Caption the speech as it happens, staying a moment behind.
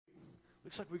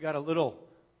Looks like we got a little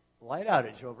light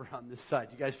outage over on this side.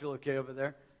 You guys feel okay over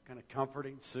there? Kind of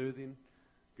comforting, soothing.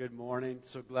 Good morning.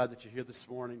 So glad that you're here this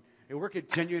morning. Hey, we're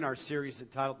continuing our series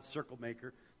entitled The Circle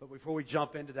Maker. But before we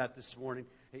jump into that this morning,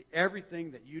 hey,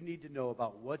 everything that you need to know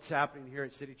about what's happening here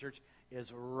at City Church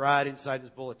is right inside this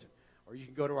bulletin. Or you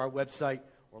can go to our website,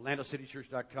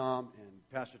 OrlandoCityChurch.com, and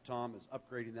Pastor Tom is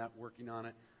upgrading that, working on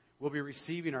it. We'll be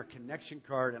receiving our connection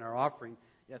card and our offering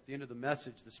at the end of the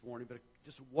message this morning. But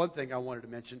just one thing I wanted to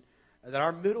mention, that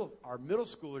our middle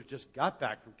schoolers just got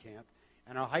back from camp,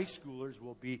 and our high schoolers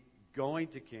will be going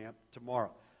to camp tomorrow.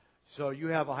 So you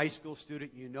have a high school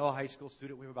student, you know a high school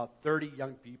student. We have about 30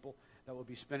 young people that will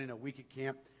be spending a week at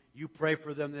camp. You pray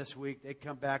for them this week. They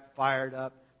come back fired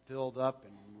up, filled up,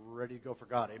 and ready to go for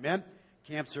God. Amen?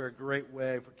 Camps are a great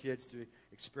way for kids to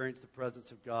experience the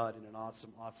presence of God in an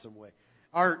awesome, awesome way.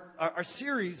 Our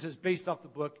series is based off the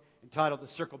book entitled The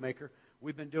Circle Maker.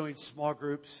 We've been doing small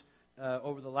groups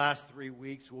over the last 3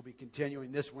 weeks. We'll be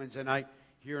continuing this Wednesday night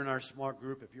here in our small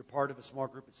group. If you're part of a small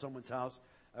group at someone's house,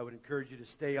 I would encourage you to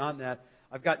stay on that.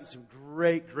 I've gotten some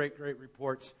great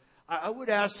reports. I would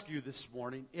ask you this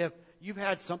morning if you've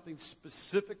had something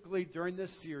specifically during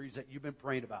this series that you've been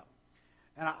praying about.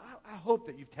 And I hope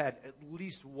that you've had at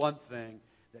least one thing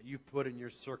that you've put in your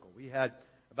circle. We had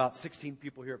about 16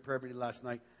 people here at prayer meeting last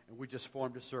night, and we just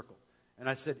formed a circle. And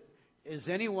I said, is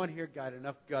anyone here got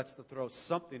enough guts to throw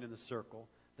something in the circle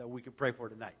that we can pray for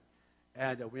tonight?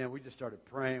 And we just started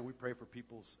praying. We pray for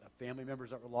people's family members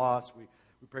that were lost. We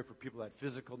pray for people that had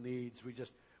physical needs.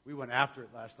 We went after it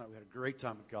last night. We had a great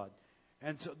time with God.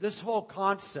 And so this whole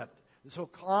concept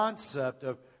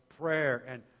of prayer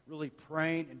and really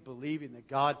praying and believing that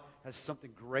God has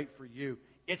something great for you,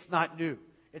 it's not new.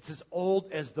 It's as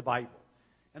old as the Bible.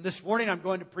 And this morning I'm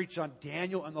going to preach on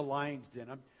Daniel and the lion's den.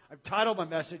 I've titled my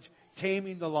message,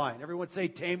 Taming the Lion. Everyone say,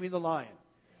 Taming the Lion.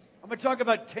 I'm going to talk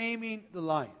about taming the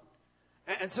lion.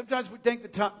 And sometimes we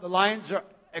think the lions are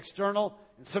external,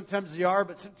 and sometimes they are,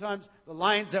 but sometimes the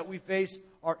lions that we face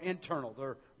are internal.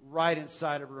 They're right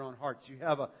inside of our own hearts. You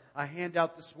have a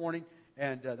handout this morning,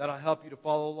 and that'll help you to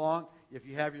follow along. If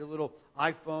you have your little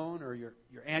iPhone or your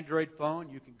Android phone,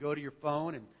 you can go to your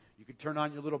phone, and you can turn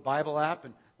on your little Bible app,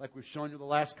 and like we've shown you the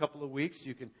last couple of weeks,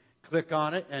 you can click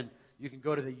on it, and you can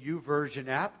go to the YouVersion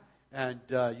app, and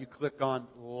you click on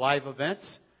Live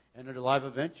Events. And under Live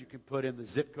Events, you can put in the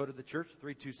zip code of the church,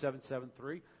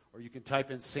 32773, or you can type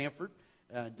in Sanford.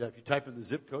 And if you type in the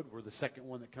zip code, we're the second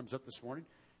one that comes up this morning,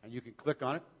 and you can click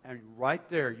on it. And right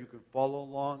there, you can follow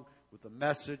along with the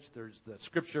message. There's the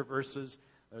scripture verses.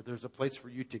 There's a place for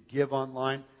you to give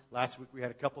online. Last week, we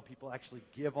had a couple people actually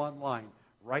give online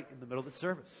right in the middle of the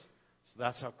service. So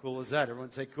that's how cool is that?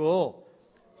 Everyone say cool.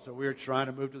 So we're trying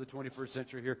to move to the 21st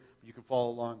century here. You can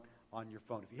follow along on your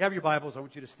phone. If you have your Bibles, I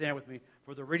want you to stand with me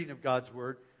for the reading of God's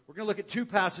Word. We're going to look at two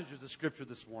passages of Scripture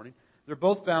this morning. They're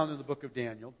both found in the book of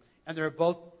Daniel, and they're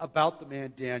both about the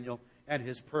man Daniel and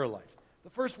his prayer life. The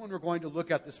first one we're going to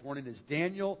look at this morning is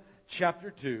Daniel chapter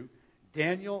 2.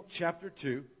 Daniel chapter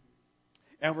 2,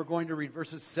 and we're going to read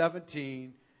verses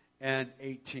 17 and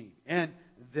 18. And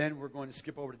then we're going to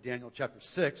skip over to Daniel chapter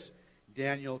 6.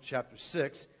 Daniel chapter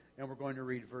 6, and we're going to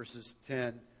read verses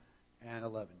 10 and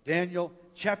 11. Daniel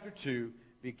chapter 2,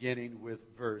 beginning with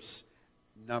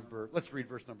let's read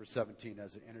verse number 17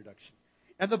 as an introduction.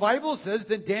 And the Bible says,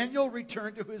 then Daniel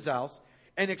returned to his house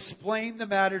and explained the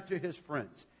matter to his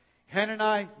friends,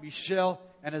 Hanani, Mishael,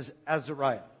 and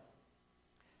Azariah,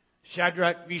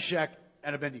 Shadrach, Meshach,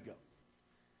 and Abednego.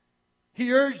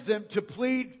 He urged them to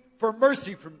plead for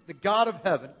mercy from the God of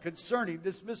heaven concerning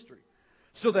this mystery,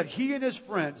 so that he and his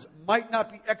friends might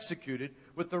not be executed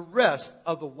with the rest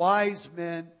of the wise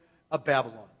men of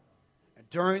Babylon. And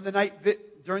during the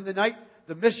night,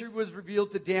 the mystery was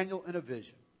revealed to Daniel in a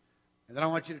vision. And then I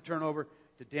want you to turn over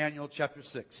to Daniel chapter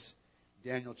 6.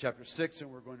 Daniel chapter 6,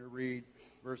 and we're going to read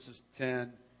verses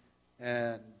 10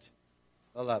 and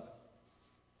 11.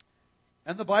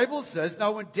 And the Bible says,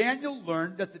 now when Daniel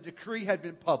learned that the decree had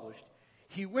been published,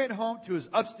 he went home to his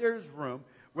upstairs room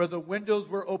where the windows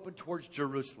were open towards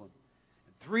Jerusalem.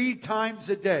 And 3 times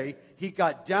a day, he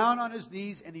got down on his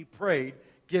knees and he prayed,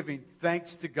 giving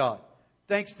thanks to God,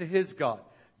 thanks to his God,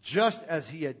 just as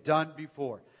he had done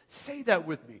before. Say that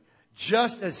with me,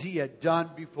 just as he had done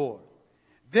before.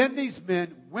 Then these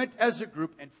men went as a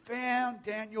group and found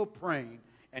Daniel praying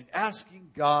and asking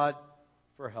God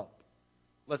for help.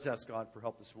 Let's ask God for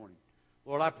help this morning.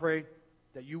 Lord, I pray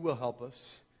that you will help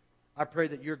us. I pray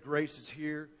that your grace is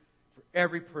here for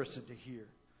every person to hear.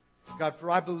 God,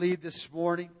 for I believe this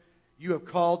morning you have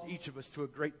called each of us to a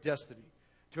great destiny,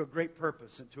 to a great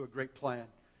purpose, and to a great plan.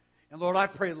 And Lord, I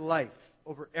pray life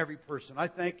over every person. I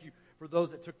thank you for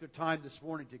those that took their time this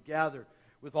morning to gather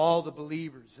with all the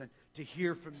believers and to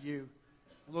hear from you.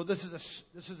 And Lord, this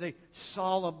is a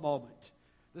solemn moment.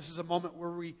 This is a moment where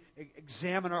we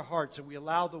examine our hearts and we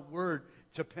allow the Word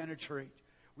to penetrate.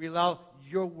 We allow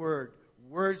your Word,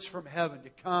 words from heaven,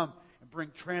 to come and bring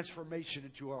transformation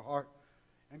into our heart.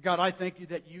 And God, I thank you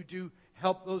that you do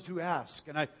help those who ask.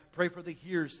 And I pray for the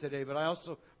hearers today, but I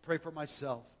also pray for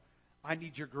myself. I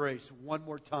need your grace one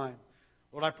more time.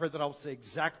 Lord, I pray that I will say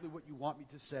exactly what you want me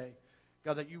to say.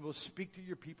 God, that you will speak to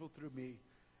your people through me.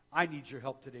 I need your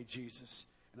help today, Jesus.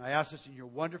 And I ask this in your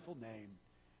wonderful name.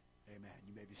 Amen.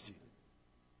 You may be seated.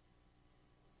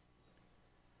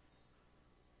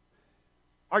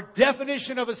 Our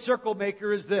definition of a circle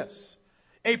maker is this: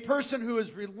 a person who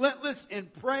is relentless in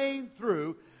praying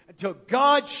through until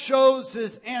God shows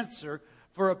his answer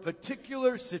for a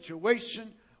particular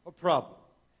situation or problem.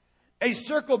 A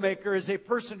circle maker is a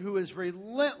person who is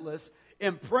relentless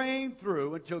in praying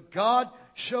through until God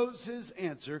shows his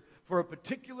answer for a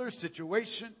particular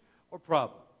situation or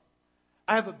problem.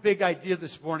 I have a big idea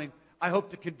this morning I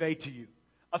hope to convey to you.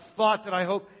 A thought that I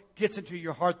hope gets into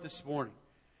your heart this morning.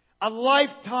 A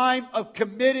lifetime of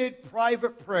committed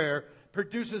private prayer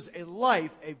produces a life,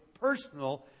 a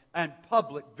personal and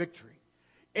public victory.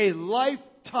 A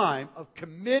lifetime of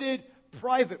committed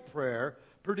private prayer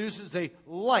produces a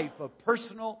life of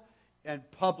personal and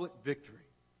public victory.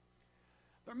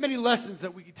 There are many lessons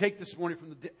that we can take this morning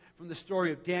from the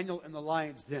story of Daniel and the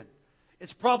lion's den.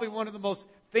 It's probably one of the most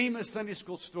famous Sunday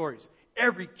school stories.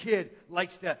 Every kid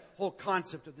likes that whole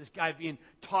concept of this guy being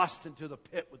tossed into the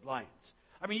pit with lions.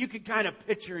 I mean, you can kind of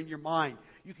picture in your mind.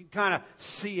 You can kind of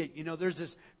see it. You know, there's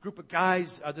this group of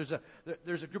guys.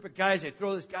 There's a group of guys. They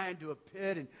throw this guy into a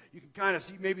pit, and you can kind of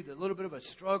see maybe a little bit of a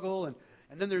struggle. And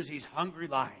then there's these hungry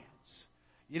lions.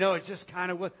 You know, it's just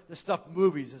kind of what the stuff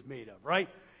movies is made of, right?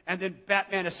 And then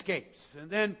Batman escapes, and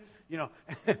then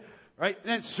right? And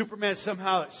then Superman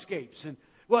somehow escapes. And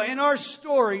well, in our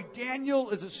story,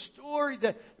 Daniel is a story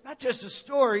that not just a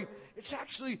story. It's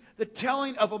actually the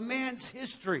telling of a man's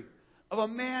history, of a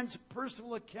man's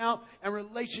personal account and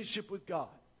relationship with God.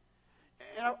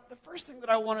 And the first thing that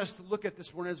I want us to look at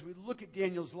this morning as we look at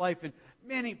Daniel's life, and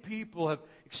many people have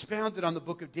expounded on the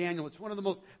book of Daniel. It's one of the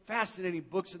most fascinating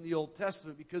books in the Old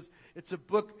Testament because it's a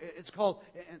book, it's called,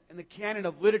 in the canon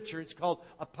of literature, it's called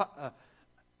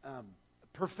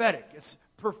prophetic. It's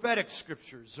prophetic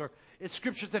scriptures, or it's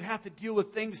scriptures that have to deal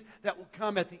with things that will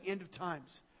come at the end of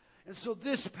times. And so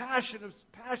this passion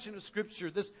of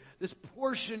Scripture, this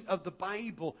portion of the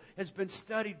Bible has been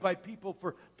studied by people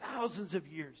for thousands of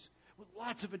years with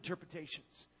lots of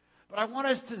interpretations. But I want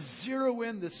us to zero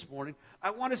in this morning.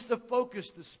 I want us to focus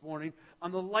this morning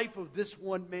on the life of this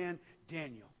one man,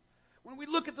 Daniel. When we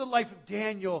look at the life of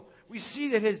Daniel, we see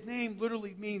that his name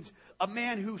literally means a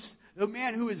man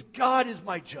who is God is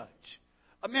my judge.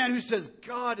 A man who says,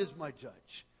 God is my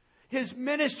judge. His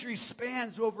ministry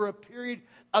spans over a period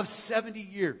of 70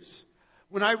 years.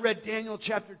 When I read Daniel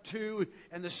chapter 2,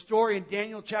 and the story in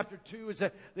Daniel chapter 2 is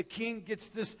that the king gets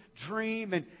this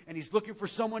dream, and he's looking for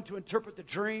someone to interpret the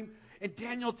dream. In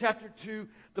Daniel chapter 2,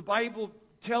 the Bible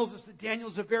tells us that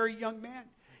Daniel's a very young man.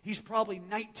 He's probably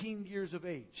 19 years of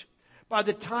age. By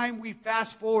the time we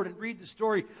fast forward and read the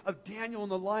story of Daniel in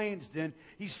the lion's den,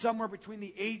 he's somewhere between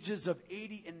the ages of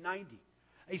 80 and 90.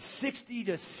 A 60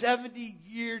 to 70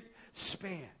 year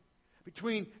span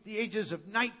between the ages of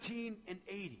 19 and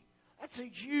 80. That's a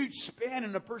huge span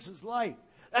in a person's life.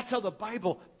 That's how the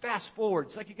Bible fast forwards.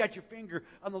 It's like you got your finger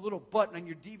on the little button on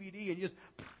your DVD and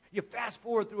you fast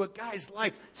forward through a guy's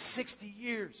life 60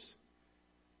 years.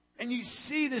 And you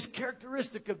see this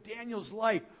characteristic of Daniel's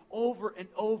life over and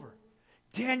over.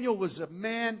 Daniel was a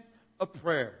man of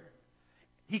prayer.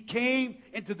 He came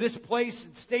into this place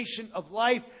and station of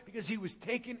life because he was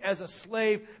taken as a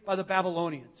slave by the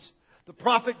Babylonians. The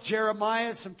prophet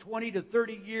Jeremiah, some 20 to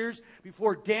 30 years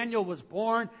before Daniel was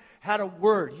born, had a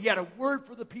word. He had a word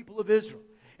for the people of Israel.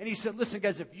 And he said, listen,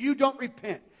 guys, if you don't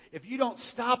repent, if you don't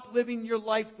stop living your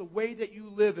life the way that you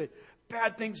live it,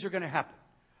 bad things are going to happen.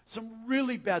 Some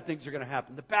really bad things are going to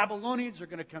happen. The Babylonians are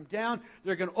going to come down.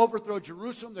 They're going to overthrow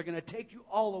Jerusalem. They're going to take you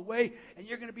all away, and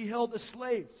you're going to be held as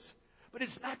slaves. But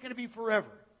it's not going to be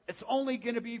forever. It's only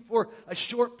going to be for a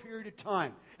short period of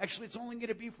time. Actually, it's only going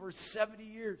to be for 70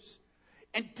 years.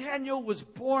 And Daniel was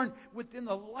born within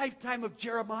the lifetime of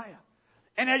Jeremiah.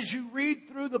 And as you read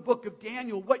through the book of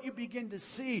Daniel, what you begin to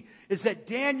see is that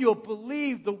Daniel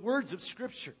believed the words of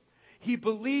Scripture. He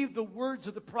believed the words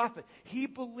of the prophet. He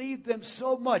believed them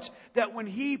so much that when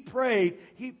he prayed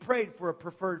for a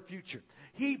preferred future.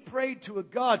 He prayed to a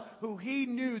God who he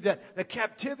knew that the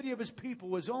captivity of his people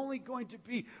was only going to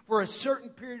be for a certain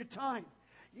period of time.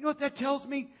 You know what that tells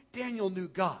me? Daniel knew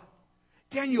God.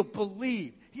 Daniel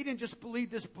believed. He didn't just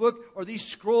believe this book or these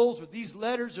scrolls or these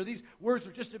letters or these words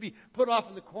were just to be put off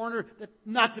in the corner, that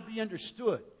not to be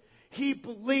understood. He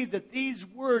believed that these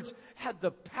words had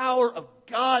the power of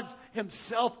God's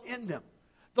himself in them,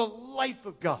 the life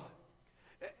of God.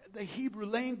 The Hebrew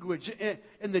language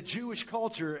in the Jewish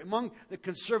culture, among the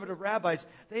conservative rabbis,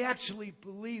 they actually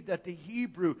believe that the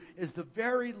Hebrew is the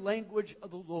very language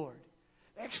of the Lord.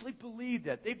 They actually believe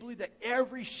that. They believe that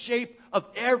every shape of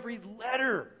every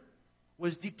letter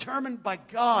was determined by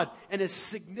God and is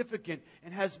significant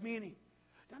and has meaning.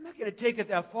 Now, I'm not going to take it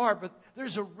that far, but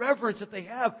there's a reverence that they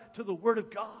have to the Word of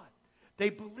God. They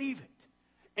believe it.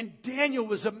 And Daniel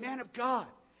was a man of God,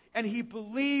 and he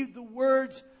believed the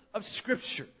words of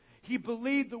Scripture. He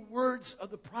believed the words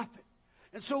of the prophet.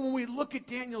 And so when we look at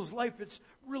Daniel's life, it's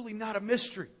really not a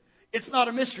mystery. It's not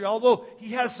a mystery, although he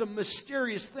has some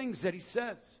mysterious things that he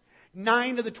says.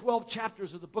 9 of the 12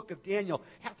 chapters of the book of Daniel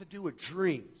have to do with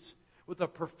dreams, with a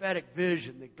prophetic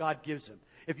vision that God gives him.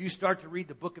 If you start to read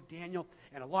the book of Daniel,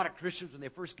 and a lot of Christians, when they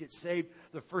first get saved,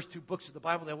 the first 2 books of the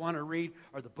Bible they want to read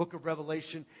are the book of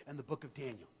Revelation and the book of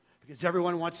Daniel, because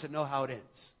everyone wants to know how it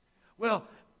ends. Well,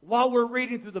 while we're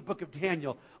reading through the book of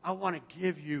Daniel, I want to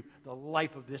give you the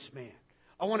life of this man.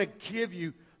 I want to give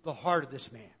you the heart of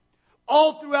this man.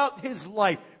 All throughout his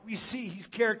life, we see he's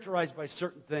characterized by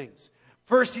certain things.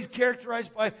 First, he's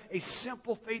characterized by a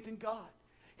simple faith in God.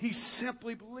 He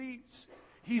simply believes.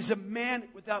 He's a man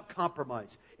without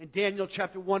compromise. In Daniel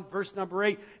chapter 1, verse number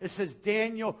 8, it says,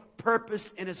 Daniel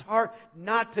purposed in his heart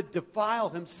not to defile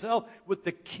himself with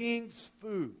the king's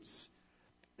foods.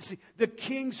 See, the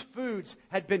king's foods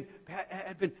had been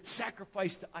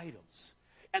sacrificed to idols.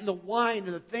 And the wine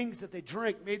and the things that they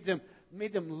drank made them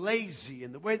lazy.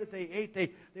 And the way that they ate, they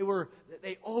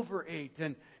overate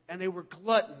and they were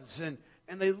gluttons and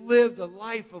they lived a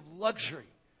life of luxury.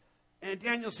 And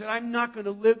Daniel said, I'm not going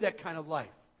to live that kind of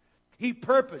life. He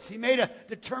purposed. He made a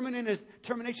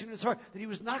determination in his heart that he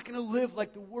was not going to live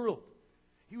like the world.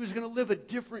 He was going to live a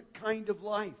different kind of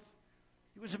life.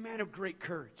 He was a man of great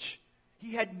courage.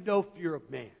 He had no fear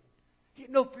of man. He had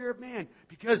no fear of man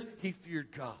because he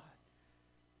feared God.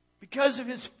 Because of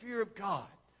his fear of God.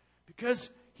 Because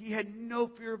he had no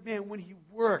fear of man when he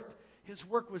worked. His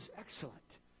work was excellent.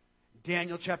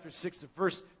 Daniel chapter 6, the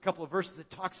first couple of verses,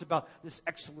 it talks about this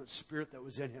excellent spirit that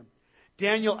was in him.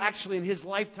 Daniel actually in his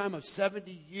lifetime of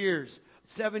 70 years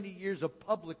of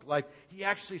public life, he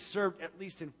actually served at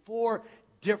least in 4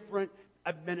 different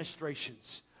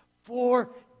administrations. 4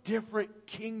 different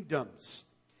kingdoms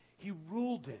he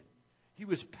ruled in. He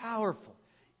was powerful.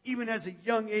 Even as a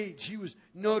young age, he was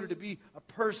noted to be a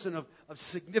person of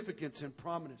significance and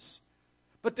prominence.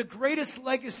 But the greatest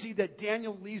legacy that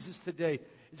Daniel leaves us today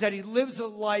is that he lives a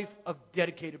life of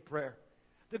dedicated prayer.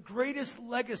 The greatest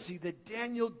legacy that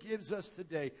Daniel gives us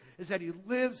today is that he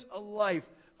lives a life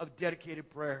of dedicated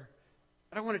prayer.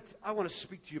 And I want to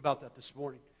speak to you about that this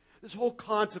morning. This whole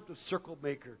concept of circle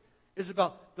maker is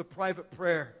about the private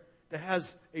prayer that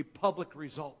has a public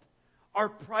result. Our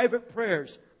private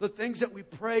prayers, the things that we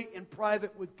pray in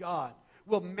private with God,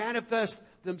 will manifest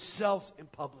themselves in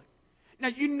public. Now,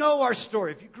 you know our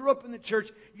story. If you grew up in the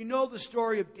church, you know the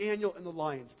story of Daniel in the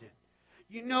lion's den.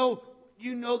 You know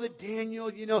that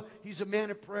Daniel, he's a man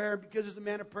of prayer. Because he's a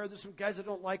man of prayer, there's some guys that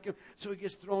don't like him, so he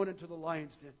gets thrown into the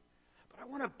lion's den. But I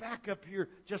want to back up here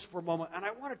just for a moment, and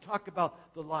I want to talk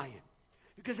about the lion.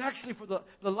 Because actually for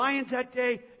the lions that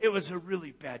day, it was a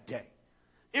really bad day.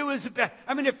 It was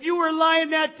if you were a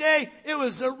lion that day, it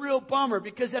was a real bummer.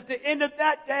 Because at the end of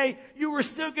that day, you were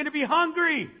still going to be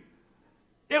hungry.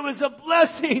 It was a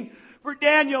blessing for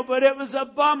Daniel, but it was a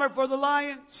bummer for the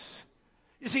lions.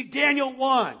 You see, Daniel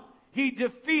won. He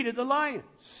defeated the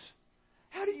lions.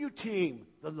 How do you tame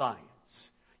the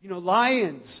lions?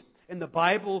 Lions in the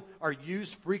Bible are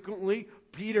used frequently.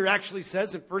 Peter actually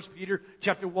says in 1 Peter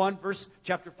chapter 1,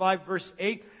 chapter 5, verse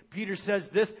 8, Peter says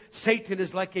this, Satan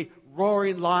is like a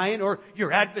roaring lion, or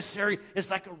your adversary is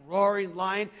like a roaring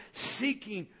lion,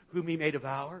 seeking whom he may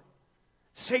devour.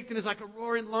 Satan is like a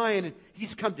roaring lion, and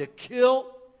he's come to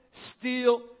kill,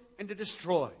 steal, and to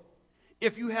destroy.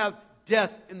 If you have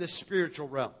death in the spiritual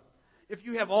realm, if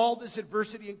you have all this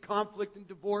adversity and conflict and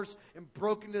divorce and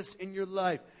brokenness in your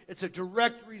life, it's a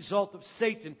direct result of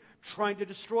Satan trying to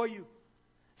destroy you.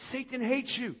 Satan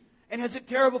hates you and has a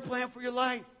terrible plan for your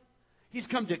life. He's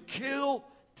come to kill,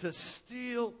 to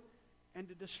steal, and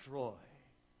to destroy.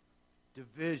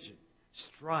 Division,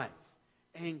 strife,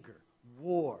 anger,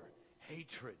 war,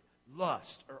 hatred,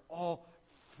 lust are all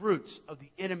fruits of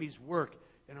the enemy's work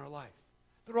in our life.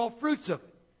 They're all fruits of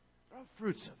it. They're all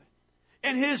fruits of it.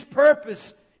 And his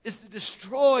purpose is to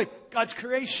destroy God's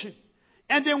creation.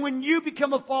 And then when you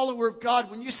become a follower of God,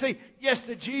 when you say yes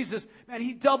to Jesus, man,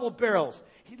 he double barrels.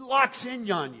 He locks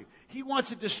in on you. He wants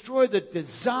to destroy the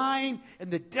design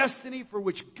and the destiny for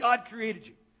which God created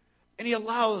you. And he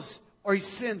allows, or he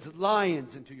sends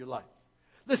lions into your life.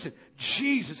 Listen,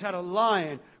 Jesus had a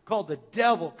lion called the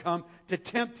devil come to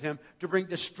tempt him to bring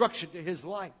destruction to his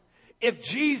life. If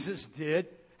Jesus did,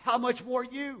 how much more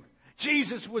you?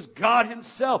 Jesus was God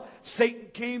himself. Satan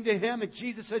came to him and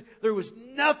Jesus said, there was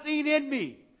nothing in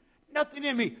me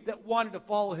that wanted to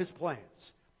follow his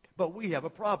plans. But we have a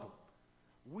problem.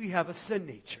 We have a sin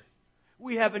nature.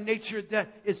 We have a nature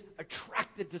that is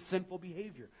attracted to sinful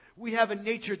behavior. We have a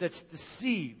nature that's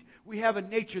deceived. We have a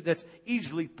nature that's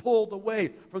easily pulled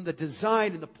away from the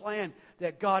design and the plan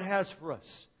that God has for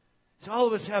us. So all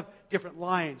of us have different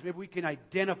lions. Maybe we can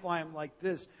identify them like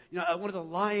this. You know, one of the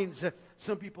lions that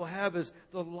some people have is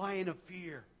the lion of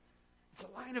fear. It's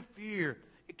a lion of fear.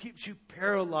 It keeps you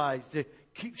paralyzed.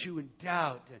 It keeps you in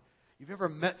doubt. You've ever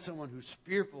met someone who's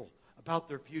fearful about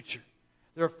their future?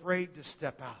 They're afraid to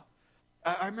step out.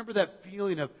 I remember that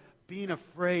feeling of being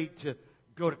afraid to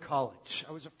go to college.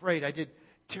 I was afraid. I did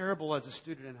terrible as a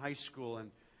student in high school,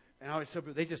 and I always tell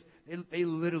people they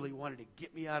literally wanted to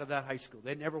get me out of that high school.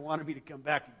 They never wanted me to come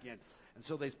back again, and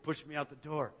so they pushed me out the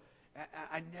door.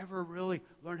 I never really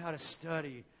learned how to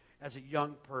study as a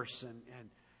young person,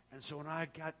 and so when I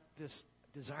got this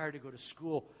desire to go to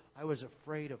school, I was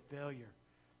afraid of failure.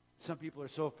 Some people are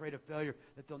so afraid of failure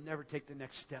that they'll never take the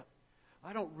next step.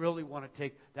 I don't really want to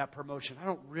take that promotion. I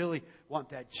don't really want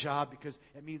that job because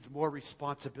it means more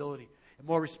responsibility. And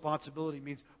more responsibility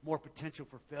means more potential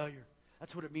for failure.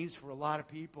 That's what it means for a lot of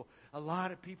people. A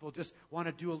lot of people just want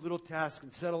to do a little task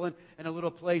and settle in a little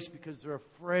place because they're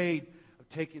afraid of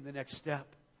taking the next step.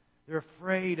 They're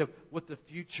afraid of what the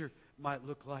future might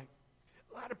look like.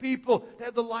 A lot of people, they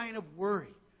have the lion of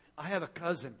worry. I have a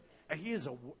cousin, and he is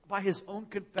by his own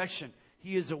confession,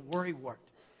 he is a worrywart.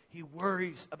 He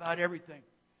worries about everything.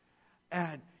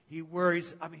 And he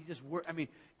worries,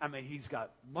 he's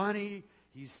got money,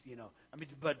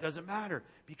 but it doesn't matter.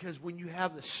 Because when you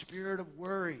have the spirit of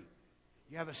worry,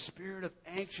 you have a spirit of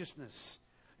anxiousness.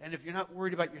 And if you're not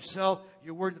worried about yourself,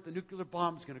 you're worried that the nuclear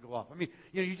bomb is going to go off.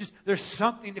 There's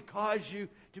something to cause you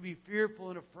to be fearful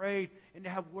and afraid and to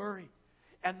have worry.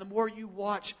 And the more you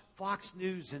watch Fox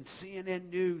News and CNN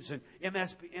News and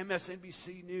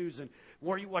MSNBC News, and the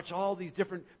more you watch all these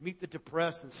different Meet the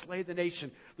Depressed and Slay the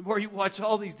Nation, the more you watch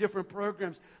all these different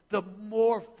programs, the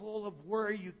more full of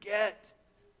worry you get.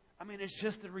 It's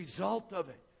just the result of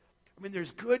it.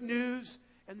 There's good news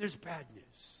and there's bad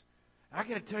news. I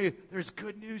got to tell you, there's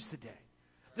good news today.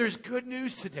 There's good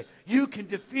news today. You can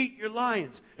defeat your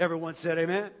lions. Everyone said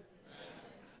amen? Amen.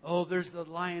 Oh, there's the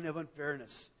lion of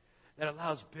unfairness that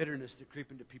allows bitterness to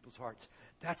creep into people's hearts.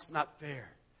 That's not fair.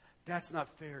 That's not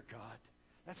fair, God.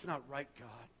 That's not right, God.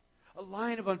 A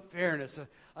lion of unfairness,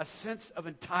 a sense of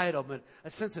entitlement,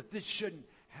 a sense that this shouldn't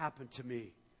happen to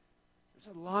me.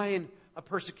 There's a lion of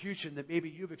persecution that maybe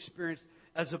you've experienced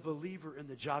as a believer in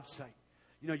the job site.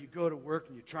 You go to work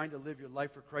and you're trying to live your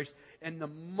life for Christ, and the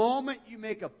moment you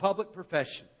make a public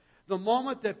profession, the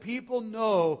moment that people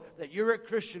know that you're a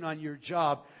Christian on your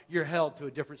job, you're held to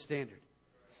a different standard.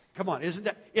 Come on, isn't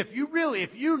that? If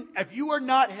you are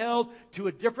not held to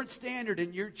a different standard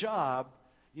in your job,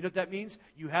 you know what that means?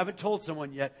 You haven't told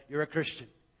someone yet you're a Christian.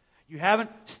 You haven't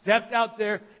stepped out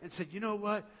there and said, you know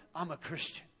what? I'm a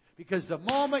Christian. Because the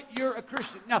moment you're a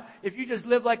Christian, now, if you just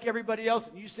live like everybody else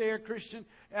and you say you're a Christian,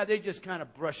 they just kind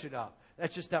of brush it off.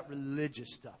 That's just that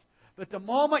religious stuff. But the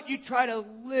moment you try to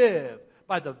live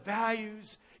by the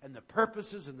values and the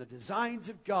purposes and the designs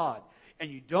of God, and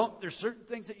there's certain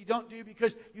things that you don't do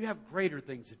because you have greater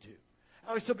things to do. I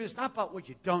always tell people it's not about what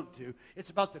you don't do. It's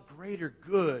about the greater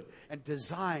good and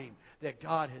design that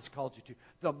God has called you to.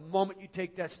 The moment you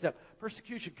take that step,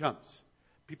 persecution comes.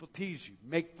 People tease you,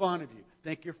 make fun of you,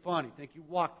 think you're funny, think you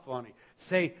walk funny.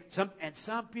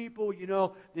 Some people,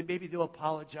 then maybe they'll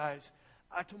apologize.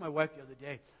 I told my wife the other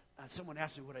day, someone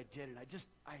asked me what I did, and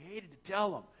I hated to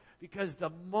tell them. Because the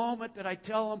moment that I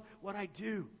tell them what I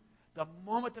do, the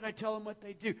moment that I tell them what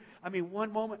they do.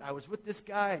 One moment I was with this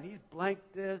guy and he's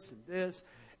blanked this and this.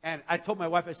 And I told my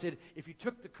wife, I said, if you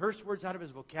took the curse words out of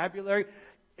his vocabulary,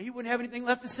 he wouldn't have anything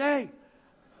left to say.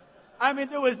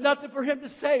 There was nothing for him to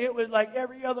say. It was like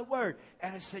every other word.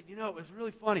 And I said, it was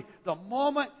really funny. The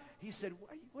moment he said,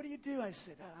 what do you do? I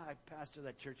said, I pastor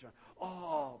that church.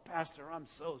 Oh, pastor, I'm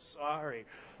so sorry.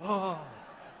 Oh,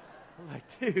 I'm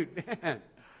like, dude, man.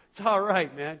 It's all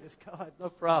right, man. Just go ahead. No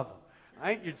problem.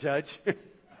 I ain't your judge.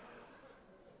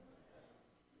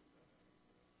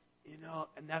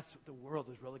 And that's what the world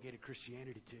has relegated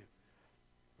Christianity to.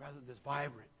 Rather than this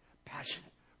vibrant,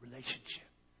 passionate relationship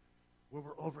where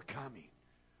we're overcoming,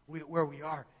 where we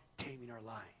are taming our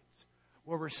lives,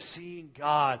 where we're seeing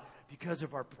God, because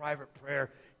of our private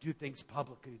prayer, do things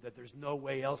publicly that there's no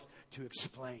way else to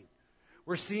explain.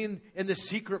 We're seeing in the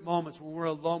secret moments when we're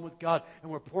alone with God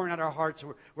and we're pouring out our hearts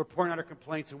and we're pouring out our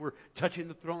complaints and we're touching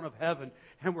the throne of heaven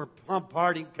and we're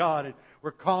bombarding God and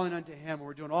we're calling unto Him and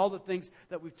we're doing all the things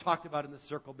that we've talked about in the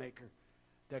Circle Maker,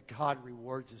 that God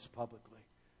rewards us publicly.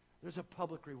 There's a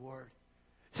public reward.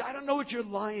 So I don't know what your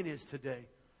lion is today.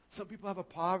 Some people have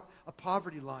a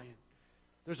poverty lion.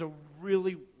 There was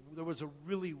a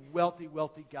really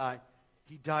wealthy guy.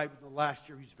 He died in the last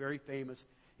year. He's very famous.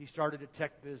 He started a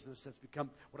tech business that's become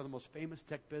one of the most famous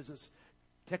tech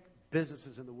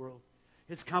businesses in the world.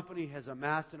 His company has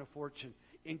amassed a fortune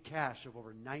in cash of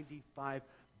over $95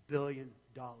 billion.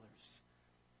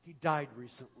 He died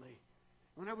recently.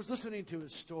 When I was listening to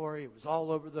his story, it was all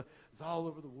over the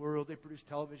world. They produced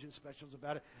television specials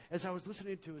about it. As I was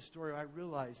listening to his story, I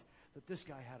realized that this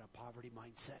guy had a poverty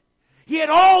mindset. He had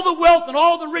all the wealth and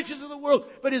all the riches of the world,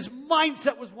 but his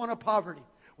mindset was one of poverty.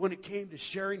 When it came to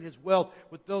sharing his wealth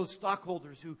with those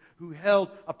stockholders who held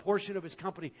a portion of his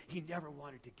company, he never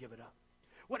wanted to give it up.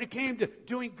 When it came to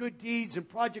doing good deeds and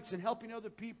projects and helping other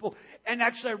people, and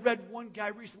actually I read one guy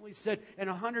recently said in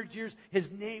 100 years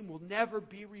his name will never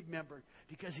be remembered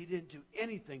because he didn't do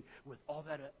anything with all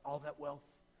that wealth.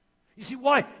 You see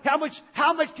why? How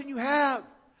much can you have?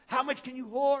 How much can you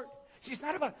hoard? See, it's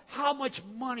not about how much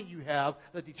money you have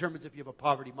that determines if you have a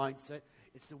poverty mindset.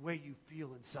 It's the way you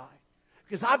feel inside.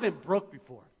 Because I've been broke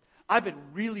before. I've been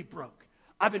really broke.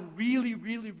 I've been really,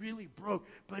 really, really broke.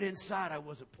 But inside I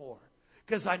wasn't poor.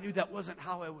 Because I knew that wasn't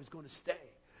how I was going to stay.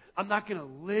 I'm not going to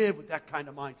live with that kind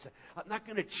of mindset. I'm not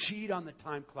going to cheat on the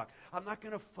time clock. I'm not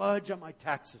going to fudge on my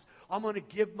taxes. I'm going to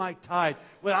give my tithe.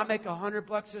 When I make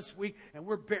 $100 this week and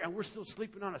we're still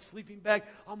sleeping on a sleeping bag,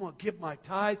 I'm going to give my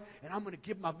tithe and I'm going to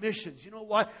give my missions. You know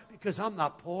why? Because I'm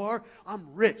not poor. I'm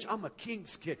rich. I'm a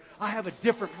king's kid. I have a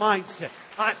different mindset.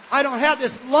 I don't have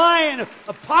this lion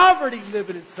of poverty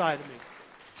living inside of me.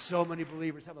 So many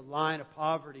believers have a lion of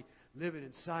poverty living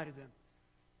inside of them.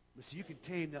 But see, you can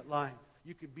tame that lion.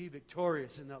 You can be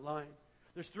victorious in that line.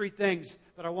 There's 3 things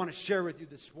that I want to share with you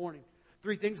this morning.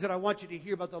 3 things that I want you to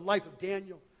hear about the life of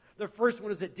Daniel. The first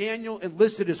one is that Daniel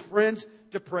enlisted his friends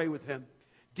to pray with him.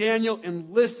 Daniel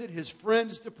enlisted his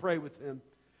friends to pray with him.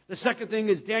 The second thing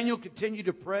is Daniel continued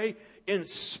to pray in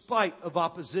spite of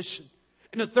opposition.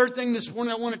 And the third thing this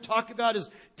morning I want to talk about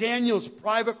is Daniel's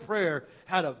private prayer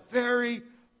had a very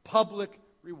public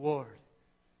reward.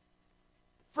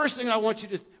 First thing I want you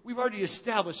to, we've already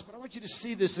established, but I want you to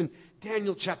see this in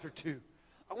Daniel chapter 2.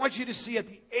 I want you to see at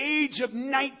the age of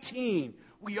 19,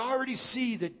 we already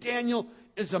see that Daniel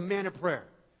is a man of prayer.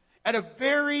 At a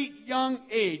very young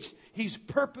age, he's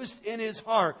purposed in his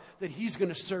heart that he's going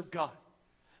to serve God.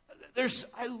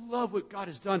 I love what God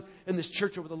has done in this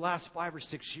church over the last 5 or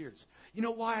 6 years. You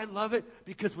know why I love it?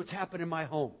 Because what's happened in my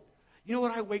home. You know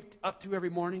what I wake up to every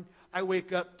morning? I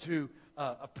wake up to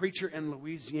a preacher in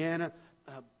Louisiana,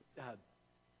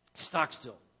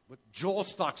 Stockstill, with Joel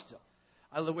Stockstill.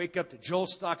 I wake up to Joel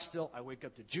Stockstill. I wake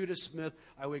up to Judah Smith.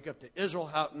 I wake up to Israel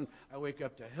Houghton. I wake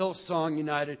up to Hillsong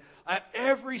United.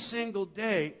 Every single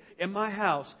day in my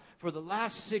house for the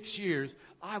last 6 years,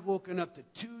 I've woken up to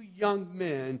 2 young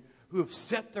men who have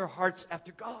set their hearts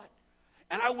after God.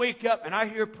 And I wake up and I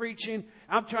hear preaching.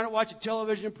 I'm trying to watch a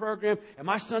television program, and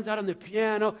my son's out on the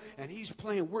piano, and he's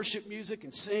playing worship music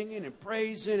and singing and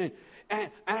praising. And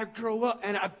I grow up,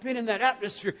 and I've been in that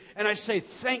atmosphere, and I say,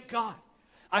 thank God.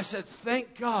 I said,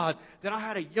 thank God that I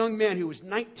had a young man who was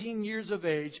 19 years of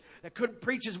age that couldn't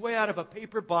preach his way out of a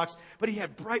paper box, but he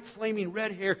had bright, flaming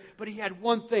red hair, but he had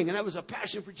one thing, and that was a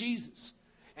passion for Jesus.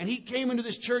 And he came into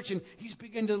this church, and he's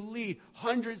begun to lead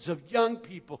hundreds of young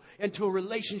people into a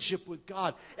relationship with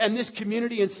God. And this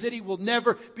community and city will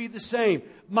never be the same.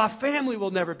 My family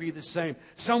will never be the same.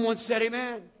 Someone said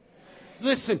amen.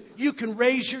 Listen, you can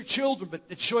raise your children, but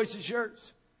the choice is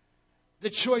yours. The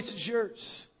choice is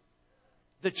yours.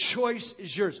 The choice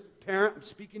is yours. Parent, I'm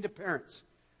speaking to parents.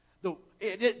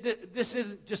 This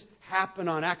isn't just happen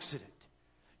on accident.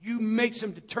 You make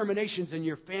some determinations in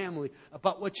your family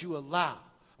about what you allow,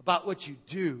 about what you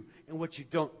do and what you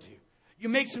don't do. You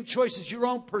make some choices, your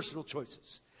own personal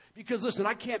choices. Because listen,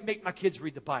 I can't make my kids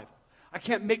read the Bible. I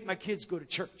can't make my kids go to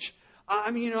church. I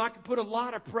mean, I can put a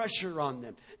lot of pressure on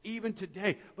them, even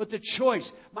today. But the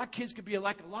choice, my kids could be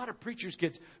like a lot of preachers'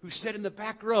 kids who sit in the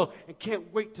back row and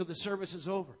can't wait till the service is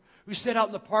over. Who sit out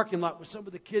in the parking lot with some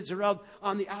of the kids around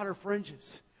on the outer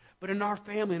fringes. But in our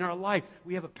family, in our life,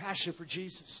 we have a passion for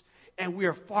Jesus. And we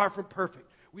are far from perfect.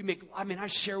 I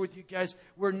share with you guys,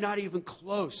 we're not even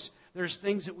close. There's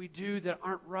things that we do that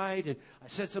aren't right. And I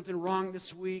said something wrong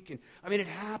this week. And it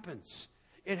happens.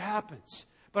 It happens.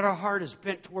 But our heart is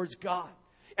bent towards God.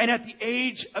 And at the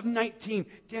age of 19,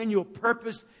 Daniel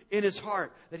purposed in his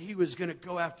heart that he was going to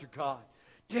go after God.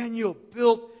 Daniel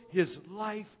built his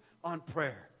life on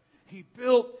prayer. He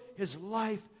built his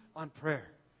life on prayer.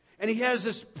 And he has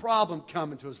this problem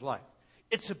come into his life.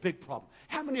 It's a big problem.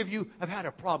 How many of you have had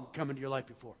a problem come into your life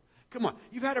before? Come on,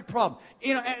 you've had a problem.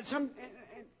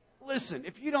 Listen,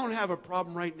 if you don't have a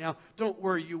problem right now, don't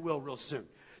worry, you will real soon.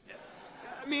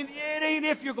 It ain't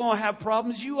if you're going to have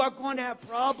problems. You are going to have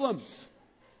problems.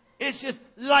 It's just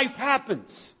life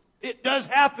happens. It does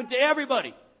happen to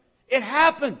everybody. It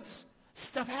happens.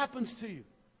 Stuff happens to you.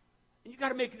 And you got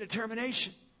to make a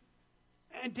determination.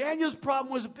 And Daniel's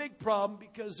problem was a big problem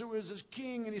because there was this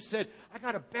king and he said, I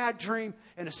got a bad dream.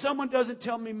 And if someone doesn't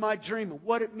tell me my dream and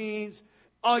what it means,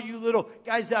 all you little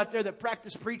guys out there that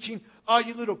practice preaching, all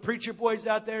you little preacher boys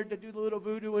out there that do the little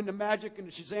voodoo and the magic and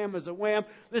the Shazam as a wham,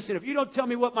 listen, if you don't tell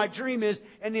me what my dream is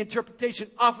and the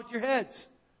interpretation, off with your heads.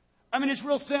 It's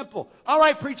real simple. All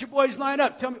right, preacher boys, line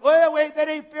up. Tell me, wait, that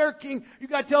ain't fair, king. You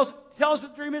got to tell us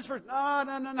what the dream is first.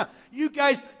 No. You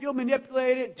guys, you'll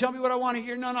manipulate it and tell me what I want to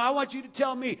hear. No, I want you to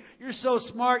tell me. You're so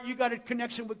smart. You got a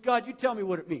connection with God. You tell me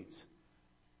what it means.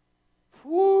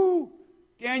 Whoo!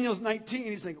 Daniel's 19.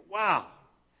 He's thinking, wow.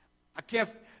 I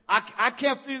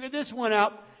can't figure this one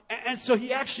out. And so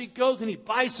he actually goes and he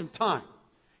buys some time.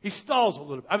 He stalls a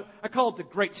little bit. I call it the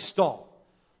great stall.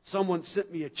 Someone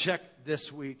sent me a check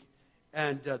this week,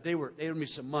 and they owed me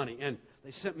some money. And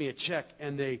they sent me a check,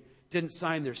 and they didn't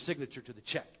sign their signature to the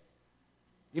check.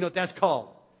 You know what that's called?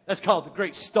 That's called the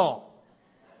great stall.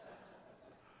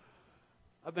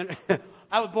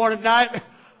 I was born at night,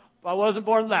 but I wasn't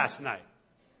born last night.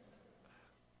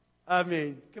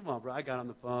 Come on, bro. I got on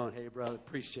the phone. Hey, brother,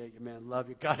 appreciate you, man. Love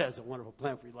you. God has a wonderful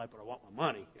plan for your life, but I want my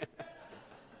money.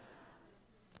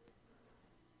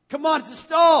 Come on, it's a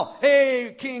stall.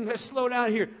 Hey, king, let's slow down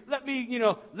here. Let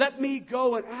me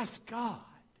go and ask God.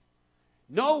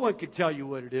 No one can tell you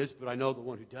what it is, but I know the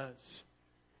one who does.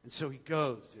 And so he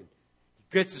goes and he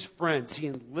gets his friends. He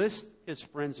enlists his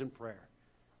friends in prayer.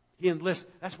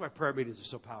 That's why prayer meetings are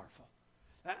so powerful.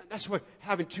 That's why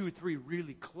having 2 or 3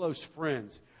 really close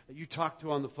friends that you talk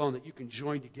to on the phone that you can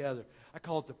join together. I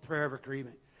call it the prayer of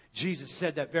agreement. Jesus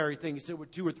said that very thing. He said, where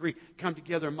 2 or 3 come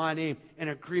together in my name in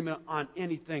agreement on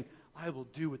anything, I will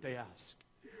do what they ask.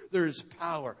 There is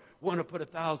power. 1 will put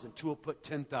 1,000, 2 will put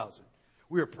 10,000.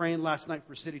 We were praying last night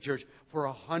for City Church for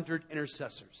 100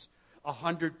 intercessors.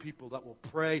 100 people that will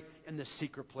pray in the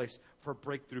secret place for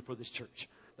breakthrough for this church.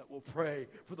 That will pray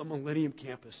for the Millennium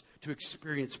Campus to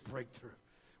experience breakthrough.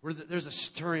 There's a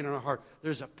stirring in our heart.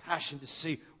 There's a passion to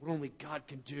see what only God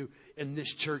can do in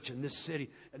this church, in this city,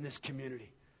 in this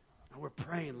community. And we're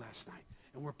praying last night,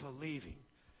 and we're believing.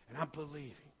 And I'm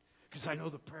believing because I know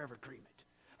the prayer of agreement.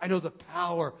 I know the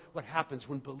power, what happens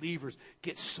when believers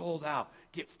get sold out,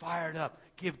 get fired up,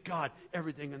 give God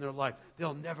everything in their life.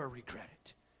 They'll never regret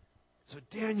it. So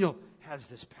Daniel has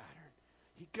this pattern.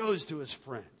 He goes to his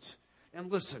friends.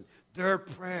 And listen, their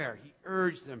prayer, he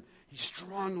urged them. He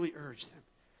strongly urged them.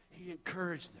 He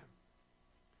encouraged them.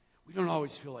 We don't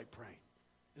always feel like praying.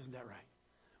 Isn't that right?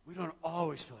 We don't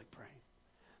always feel like praying.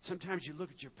 Sometimes you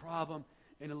look at your problem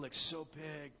and it looks so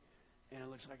big and it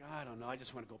looks like, I don't know, I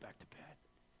just want to go back to bed.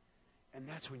 And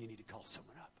that's when you need to call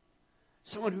someone up.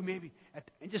 Someone who maybe,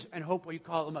 and hope when you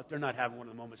call them up, they're not having one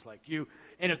of the moments like you.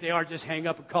 And if they are, just hang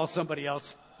up and call somebody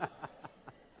else.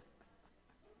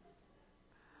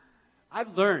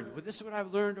 I've learned, this is what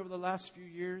I've learned over the last few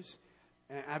years.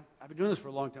 And I've been doing this for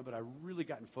a long time, but I've really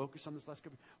gotten focused on this last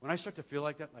couple. When I start to feel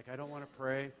like that, like I don't want to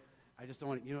pray, I just don't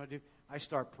want to, you know what I do? I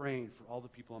start praying for all the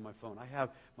people on my phone. I have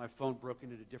my phone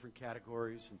broken into different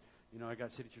categories. And, I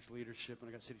got City Church leadership, and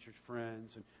I got City Church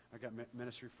friends, and I got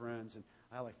ministry friends, and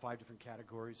I have like 5 different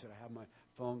categories that I have my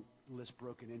phone list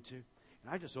broken into. And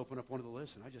I just open up one of the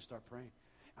lists, and I just start praying.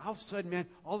 And all of a sudden, man,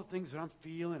 all the things that I'm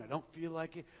feeling, I don't feel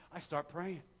like it, I start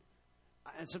praying.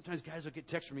 And sometimes guys will get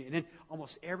text from me, and then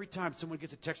almost every time someone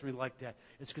gets a text from me like that,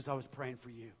 it's because I was praying for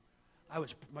you.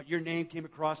 Your name came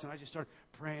across, and I just started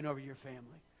praying over your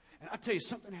family. And I'll tell you,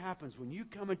 something happens when you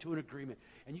come into an agreement,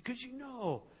 and because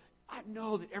I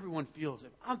know that everyone feels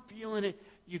it. If I'm feeling it,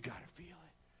 you got to feel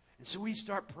it. And so we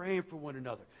start praying for one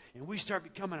another. and we start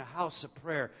becoming a house of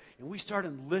prayer, and we start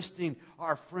enlisting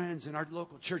our friends in our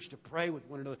local church to pray with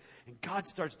one another, and God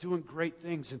starts doing great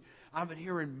things. And I've been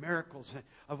hearing miracles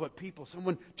of what people,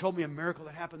 someone told me a miracle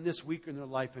that happened this week in their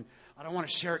life, and I don't want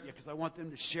to share it yet because I want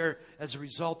them to share it as a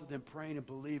result of them praying and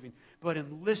believing, but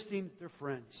enlisting their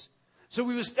friends. So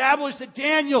we've established that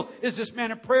Daniel is this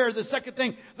man of prayer. The second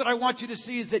thing that I want you to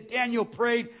see is that Daniel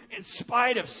prayed in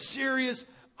spite of serious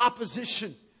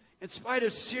opposition. In spite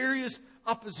of serious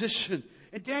opposition.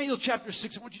 In Daniel chapter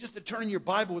 6, I want you just to turn in your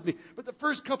Bible with me. But the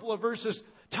first couple of verses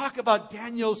talk about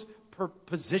Daniel's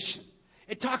position.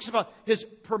 It talks about his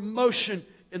promotion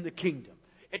in the kingdom.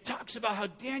 It talks about how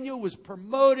Daniel was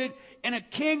promoted in a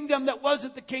kingdom that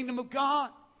wasn't the kingdom of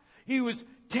God. He was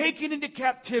taken into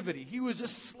captivity. He was a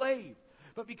slave.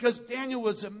 But because Daniel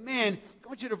was a man, I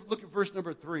want you to look at verse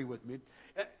number 3 with me.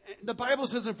 The Bible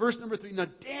says in verse number 3, now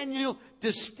Daniel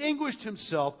distinguished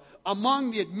himself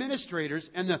among the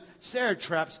administrators and the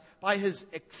satraps by his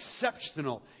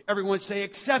exceptional, everyone say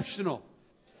exceptional,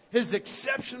 his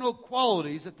exceptional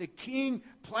qualities that the king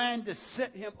planned to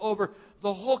set him over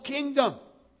the whole kingdom.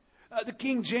 The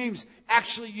King James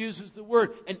actually uses the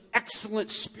word an excellent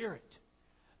spirit.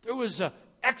 There was an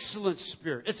excellent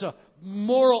spirit. It's a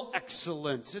moral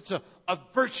excellence. It's a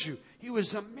virtue. He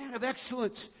was a man of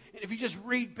excellence. And if you just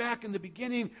read back in the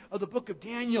beginning of the book of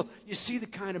Daniel, you see the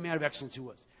kind of man of excellence he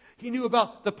was. He knew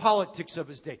about the politics of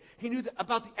his day. He knew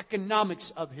about the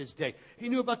economics of his day. He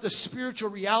knew about the spiritual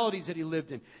realities that he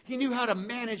lived in. He knew how to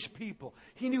manage people.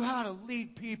 He knew how to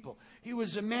lead people. He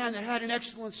was a man that had an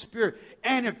excellent spirit.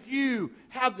 And if you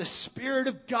have the Spirit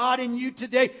of God in you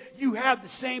today, you have the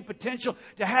same potential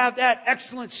to have that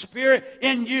excellent spirit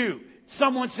in you.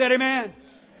 Someone said amen.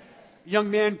 A young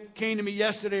man came to me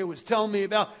yesterday and was telling me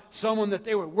about someone that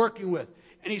they were working with.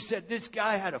 And he said this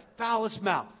guy had a phallus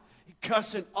mouth. He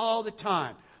cussing all the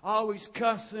time. Always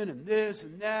cussing and this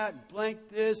and that and blank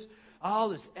this. All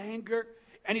this anger.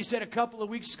 And he said a couple of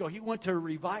weeks ago he went to a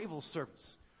revival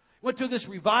service. Went to this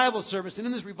revival service. And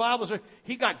in this revival service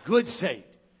he got good saved.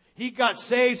 He got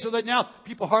saved so that now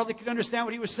people hardly could understand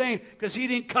what he was saying because he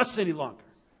didn't cuss any longer.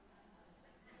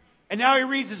 And now he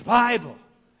reads his Bible.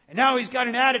 And now he's got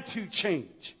an attitude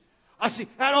change. I see,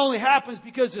 that only happens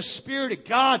because the Spirit of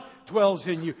God dwells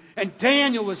in you. And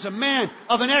Daniel was a man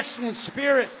of an excellent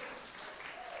spirit.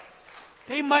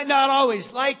 They might not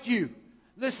always like you.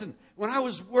 Listen, when I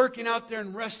was working out there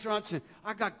in restaurants and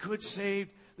I got good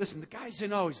saved, listen, the guys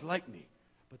didn't always like me,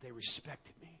 but they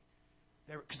respected me.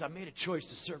 Because I made a choice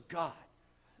to serve God.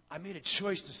 I made a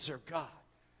choice to serve God.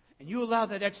 And you allow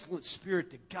that excellent spirit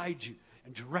to guide you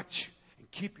and direct you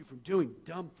and keep you from doing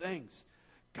dumb things.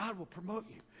 God will promote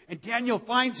you. And Daniel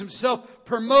finds himself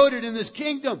promoted in this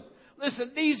kingdom.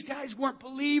 Listen, these guys weren't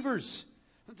believers.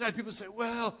 Sometimes people say,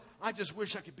 well, I just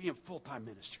wish I could be in full-time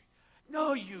ministry.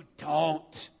 No, you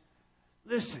don't.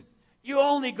 Listen, you're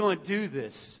only going to do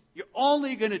this. You're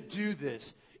only going to do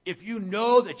this if you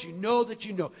know that you know that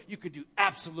you know you could do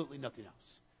absolutely nothing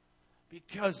else.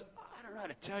 Because, I don't know how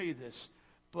to tell you this,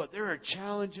 but there are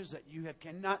challenges that you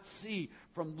cannot see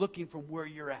from looking from where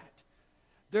you're at.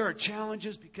 There are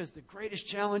challenges because the greatest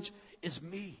challenge is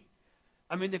me.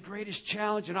 I mean, the greatest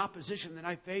challenge and opposition that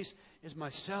I face is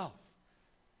myself.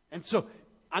 And so,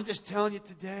 I'm just telling you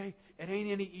today, it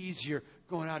ain't any easier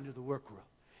going out into the work world.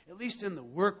 At least in the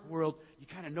work world, you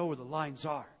kind of know where the lines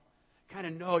are. Kind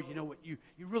of know, you know what you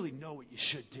really know what you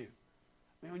should do.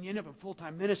 Man, when you end up in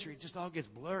full-time ministry, it just all gets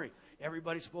blurry.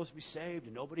 Everybody's supposed to be saved,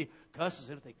 and nobody cusses.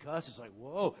 And if they cuss, it's like,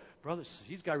 whoa, brother,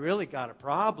 he's really got a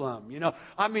problem. You know,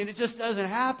 I mean, it just doesn't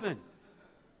happen.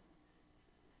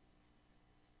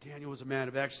 Daniel was a man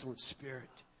of excellent spirit,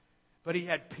 but he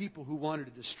had people who wanted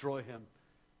to destroy him.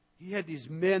 He had these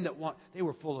men they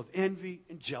were full of envy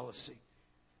and jealousy.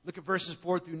 Look at verses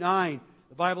 4 through 9.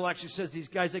 The Bible actually says these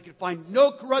guys, they could find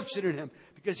no corruption in him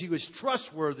because he was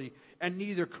trustworthy and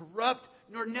neither corrupt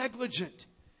nor negligent.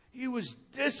 He was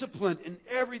disciplined in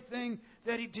everything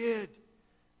that he did.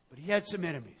 But he had some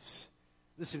enemies.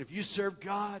 Listen, if you serve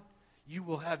God, you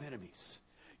will have enemies.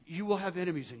 You will have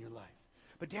enemies in your life.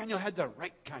 But Daniel had the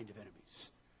right kind of enemies.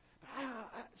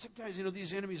 Sometimes,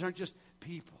 these enemies aren't just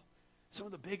people. Some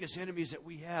of the biggest enemies that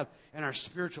we have in our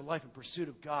spiritual life in pursuit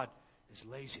of God is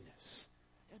laziness.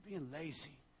 That's being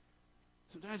lazy.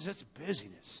 Sometimes that's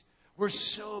busyness. We're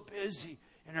so busy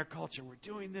in our culture. We're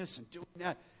doing this and doing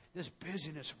that. This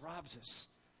busyness robs us.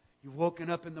 You've woken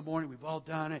up in the morning. We've all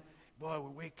done it. Boy, we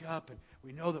wake up and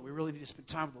we know that we really need to spend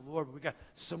time with the Lord, but we've got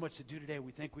so much to do today,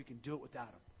 we think we can do it without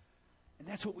Him. And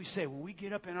that's what we say. When we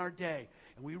get up in our day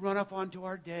and we run up onto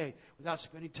our day without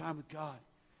spending time with God,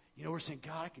 we're saying,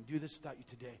 God, I can do this without you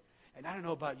today. And I don't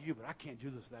know about you, but I can't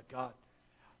do this without God.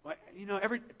 Well,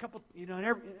 every couple,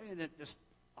 and it just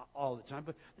all the time.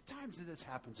 But the times that this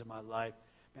happens in my life,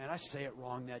 man, I say it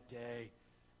wrong that day.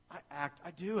 I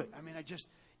do it.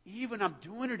 Even I'm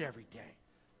doing it every day,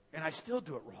 and I still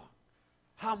do it wrong.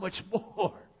 How much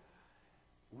more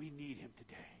we need him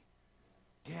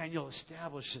today? Daniel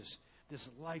establishes this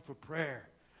life of prayer.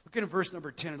 Look at verse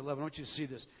number 10 and 11. I want you to see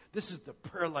this. This is the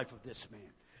prayer life of this man.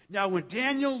 Now, when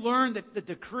Daniel learned that the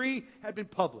decree had been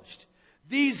published,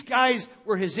 these guys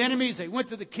were his enemies. They went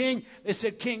to the king. They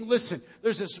said, King, listen,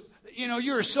 there's this,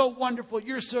 you're so wonderful.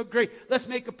 You're so great. Let's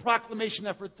make a proclamation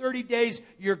that for 30 days,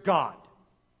 you're God.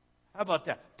 How about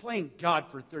that? Playing God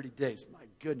for 30 days. My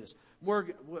goodness.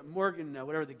 Morgan,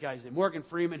 whatever the guy's name, Morgan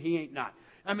Freeman, he ain't not.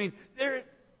 None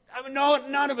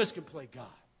of us can play God.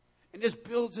 And this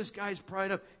builds this guy's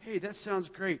pride up. Hey, that sounds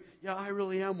great. Yeah, I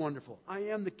really am wonderful. I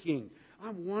am the king.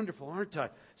 I'm wonderful, aren't I?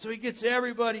 So he gets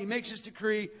everybody. He makes his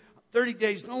decree. 30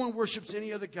 days, no one worships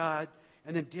any other God.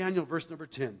 And then Daniel, verse number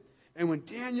 10. And when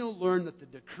Daniel learned that the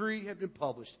decree had been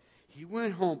published, he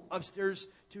went home upstairs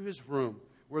to his room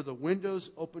where the windows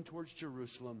opened towards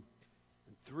Jerusalem.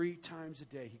 And 3 times a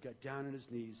day he got down on his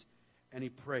knees and he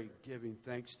prayed, giving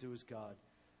thanks to his God,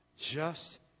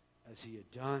 just as he had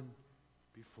done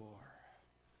before.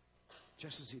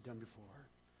 Just as he had done before.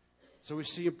 So we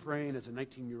see him praying as a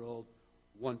 19-year-old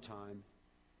one time.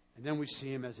 And then we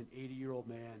see him as an 80-year-old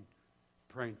man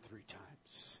praying 3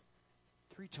 times.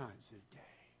 3 times in a day.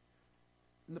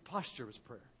 And the posture of his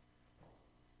prayer.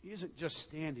 He isn't just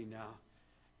standing now.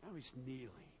 Now he's kneeling.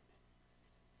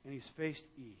 And he's faced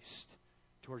east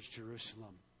towards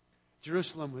Jerusalem.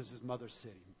 Jerusalem was his mother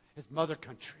city, his mother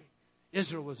country.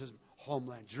 Israel was his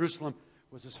homeland. Jerusalem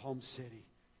was his home city.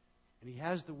 And he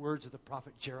has the words of the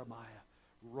prophet Jeremiah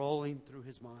rolling through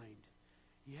his mind.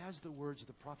 He has the words of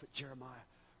the prophet Jeremiah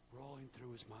rolling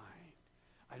through his mind.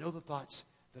 I know the thoughts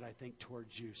that I think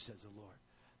towards you, says the Lord.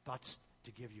 Thoughts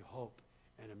to give you hope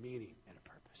and a meaning and a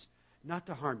purpose. Not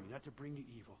to harm you, not to bring you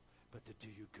evil, but to do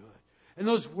you good. And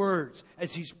those words,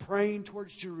 as he's praying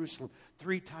towards Jerusalem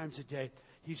 3 times a day,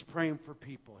 he's praying for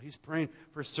people. He's praying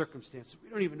for circumstances. We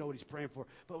don't even know what he's praying for,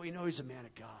 but we know he's a man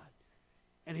of God.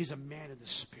 And he's a man of the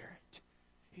Spirit.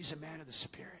 He's a man of the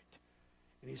Spirit.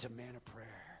 And he's a man of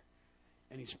prayer.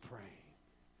 And he's praying.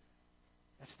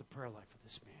 That's the prayer life of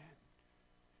this man.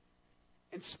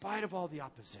 In spite of all the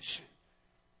opposition,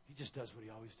 he just does what he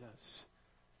always does.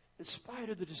 In spite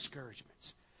of the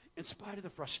discouragements, in spite of the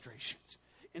frustrations,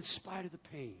 in spite of the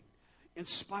pain, in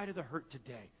spite of the hurt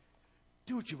today,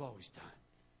 do what you've always done.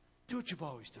 Do what you've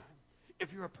always done.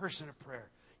 If you're a person of prayer,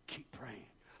 keep praying.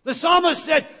 The psalmist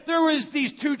said there was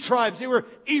these 2 tribes. They were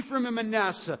Ephraim and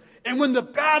Manasseh. And when the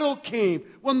battle came,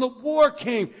 when the war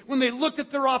came, when they looked at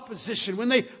their opposition, when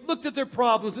they looked at their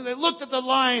problems, and they looked at the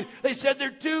lion, they said they're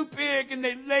too big, and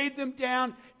they laid them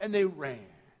down, and they ran.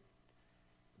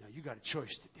 Now you got a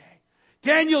choice today.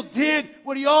 Daniel did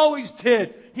what he always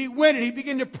did. He went and he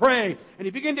began to pray, and he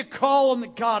began to call on the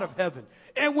God of heaven.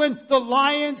 And when the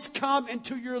lions come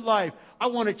into your life, I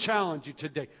want to challenge you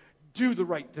today. Do the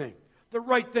right thing. The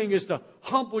right thing is to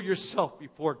humble yourself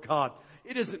before God.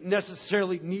 It isn't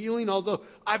necessarily kneeling, although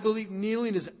I believe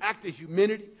kneeling is an act of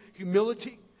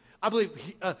humility. I believe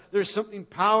there's something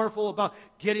powerful about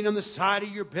getting on the side of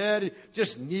your bed and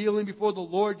just kneeling before the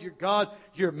Lord, your God,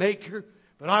 your Maker.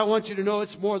 But I want you to know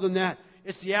it's more than that.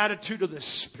 It's the attitude of the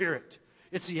Spirit.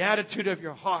 It's the attitude of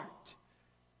your heart.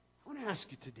 I want to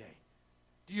ask you today,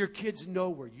 do your kids know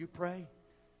where you pray?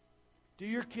 Do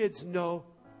your kids know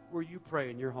where you pray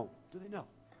in your home? Do they know?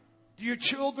 Do your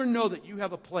children know that you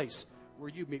have a place where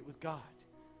you meet with God?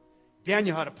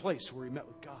 Daniel had a place where he met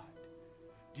with God.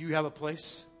 Do you have a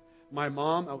place? My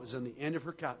mom, I was on the end of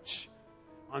her couch.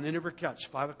 On the end of her couch,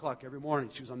 5 o'clock every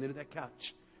morning. She was on the end of that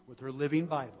couch with her living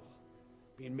Bible.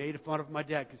 Being made fun of my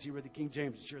dad because he read the King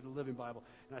James and she read the Living Bible.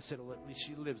 And I said, well, at least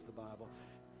she lives the Bible.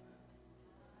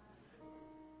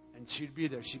 And she'd be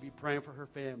there. She'd be praying for her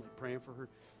family, praying for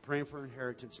her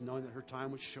inheritance, knowing that her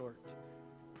time was short.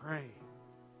 Praying,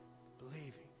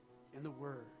 believing in the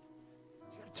Word.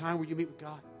 You got a time where you meet with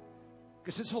God?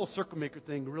 Because this whole circle maker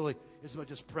thing really is about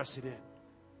just pressing in.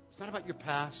 It's not about your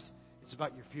past. It's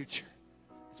about your future.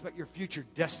 It's about your future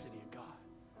destiny in God.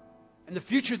 And the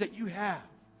future that you have,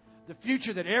 the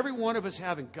future that every one of us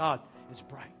have in God is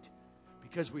bright.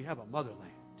 Because we have a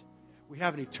motherland. We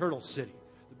have an eternal city.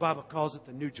 The Bible calls it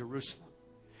the New Jerusalem.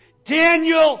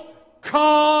 Daniel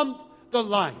calmed the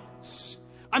lions.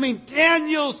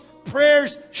 Daniel's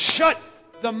prayers shut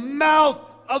the mouth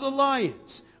of the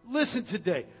lions. Listen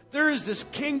today. There is this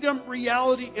kingdom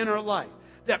reality in our life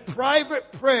that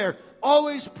private prayer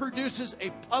always produces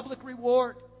a public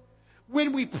reward.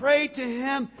 when we pray to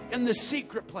Him in the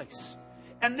secret place.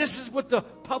 And this is what the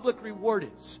public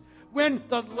reward is. When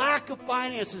the lack of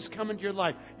finances come into your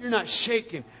life, you're not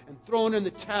shaking and throwing in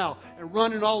the towel and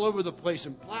running all over the place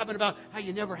and blabbing about how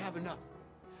you never have enough.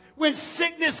 When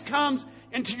sickness comes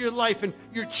into your life and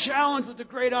you're challenged with a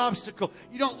great obstacle,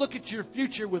 you don't look at your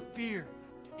future with fear.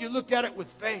 You look at it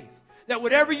with faith. That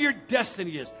whatever your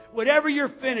destiny is, whatever your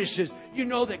finish is, you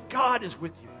know that God is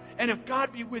with you. And if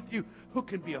God be with you, who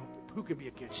can be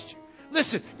against you?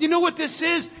 Listen, you know what this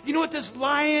is? You know what this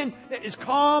lion that is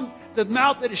calm, the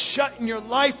mouth that is shut in your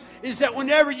life, is that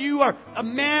whenever you are a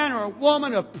man or a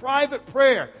woman of private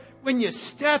prayer, when you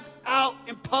step out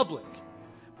in public,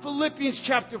 Philippians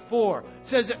chapter 4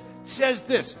 says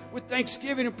this, with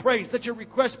thanksgiving and praise, let your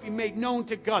requests be made known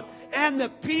to God. And the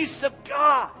peace of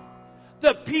God,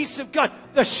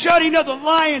 the shutting of the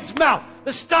lion's mouth,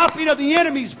 the stopping of the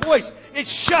enemy's voice, it's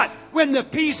shut when the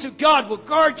peace of God will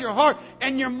guard your heart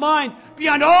and your mind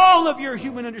beyond all of your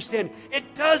human understanding.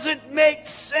 It doesn't make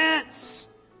sense.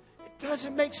 It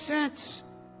doesn't make sense.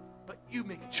 But you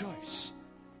make a choice.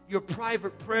 Your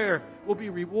private prayer will be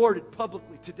rewarded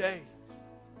publicly today.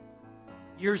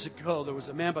 Years ago, there was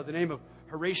a man by the name of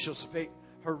Horatio Spafford.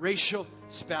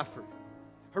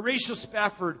 Horatio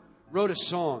Spafford wrote a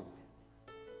song.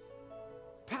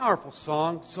 Powerful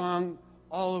song, sung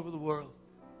all over the world.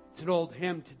 It's an old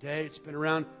hymn today. It's been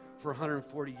around for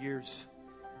 140 years.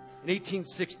 In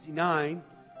 1869,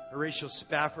 Horatio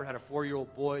Spafford had a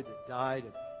 4-year-old boy that died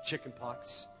of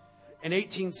chickenpox. In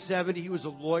 1870, he was a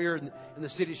lawyer in the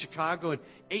city of Chicago. In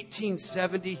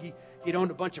 1870, he'd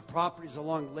owned a bunch of properties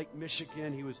along Lake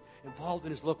Michigan. He was involved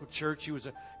in his local church. He was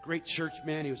a great church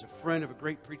man. He was a friend of a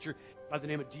great preacher by the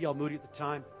name of D.L. Moody at the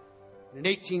time. And in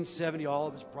 1870, all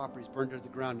of his properties burned to the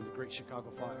ground in the Great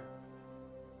Chicago Fire.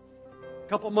 A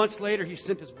couple months later, he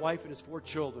sent his wife and his 4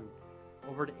 children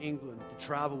over to England to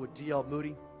travel with D.L.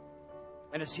 Moody.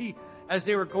 And as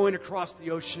they were going across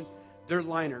the ocean, their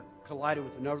liner collided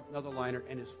with another liner,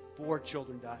 and his 4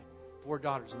 children died. 4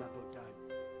 daughters in that boat died.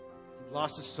 He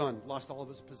lost his son, lost all of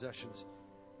his possessions,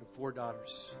 and 4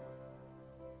 daughters.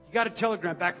 He got a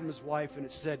telegram back from his wife, and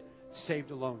it said,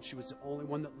 saved alone. She was the only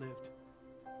one that lived.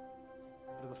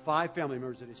 Out of the 5 family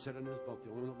members that he sent on his boat,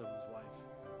 the only one that lived was his wife.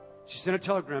 She sent a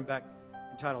telegram back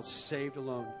entitled, saved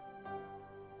alone.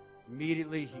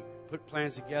 Immediately, he put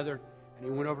plans together, and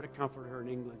he went over to comfort her in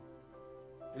England.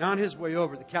 And on his way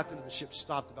over, the captain of the ship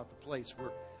stopped about the place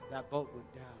where that boat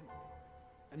went down.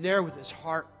 And there, with his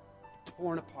heart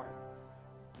torn apart,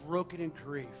 broken in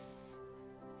grief,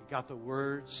 he got the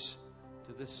words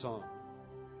to this song.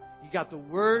 He got the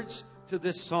words to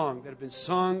this song that have been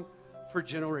sung for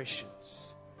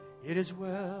generations. It is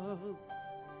well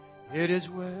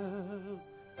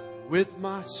with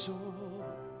my soul.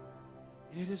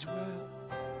 It is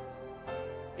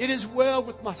well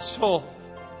with my soul.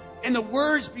 And the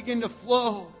words begin to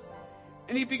flow.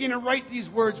 And he began to write these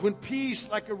words. When peace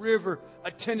like a river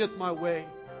attendeth my way,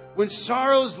 when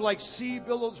sorrows like sea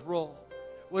billows roll,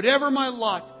 whatever my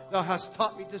lot thou hast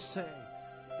taught me to say,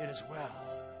 it is well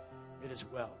with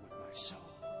my soul.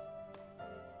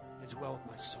 It is well with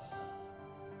my soul.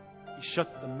 He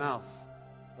shut the mouth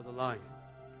of the lion.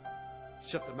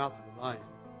 Shut the mouth of the lion.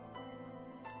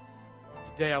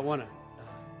 Today I want to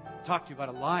talk to you about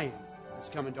a lion that's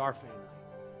come into our family.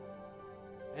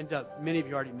 And many of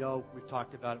you already know, we've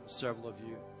talked about it with several of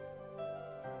you.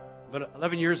 But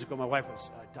 11 years ago, my wife was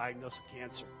diagnosed with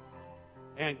cancer.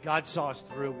 And God saw us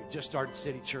through. We just started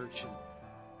City Church.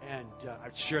 And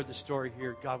I've shared the story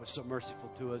here. God was so merciful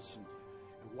to us and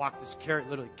walked us,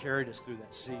 literally carried us through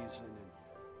that season. And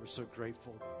we're so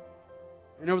grateful.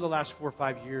 And over the last 4 or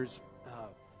 5 years,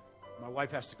 my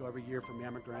wife has to go every year for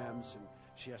mammograms. And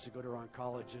she has to go to her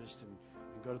oncologist and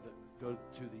go to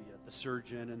the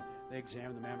surgeon, and they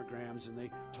examine the mammograms, and they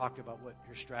talk about what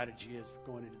her strategy is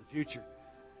going into the future.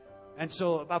 And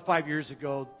so about 5 years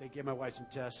ago, they gave my wife some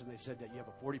tests, and they said that you have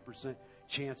a 40%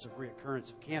 chance of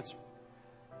reoccurrence of cancer.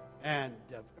 And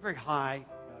very high,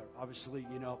 obviously,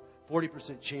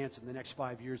 40% chance in the next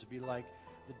 5 years would be like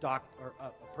a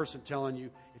person telling you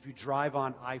if you drive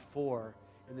on I-4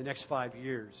 in the next 5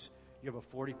 years, you have a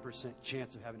 40%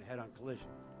 chance of having a head-on collision.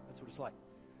 That's what it's like.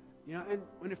 And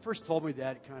when it first told me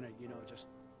that, it kind of,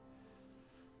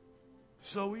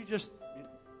 so we just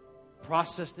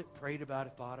processed it, prayed about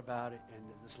it, thought about it. And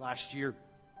this last year,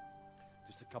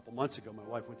 just a couple months ago, my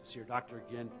wife went to see her doctor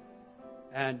again.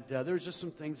 And there was just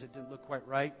some things that didn't look quite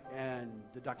right. And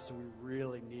the doctor said, we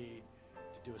really need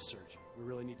to do a surgery. We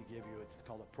really need to give you, it's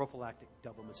called a prophylactic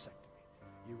double mastectomy.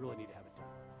 You really need to have it done.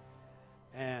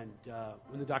 And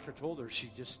when the doctor told her,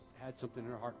 she just had something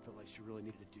in her heart, felt like she really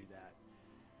needed to do that.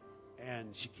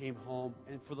 And she came home,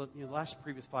 and for the last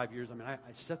previous 5 years, I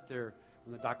sat there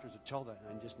when the doctors would tell that,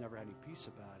 and I just never had any peace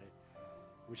about it.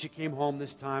 When she came home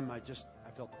this time, I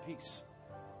felt the peace.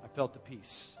 I felt the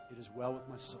peace. It is well with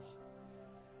my soul.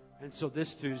 And so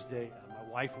this Tuesday,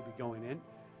 my wife will be going in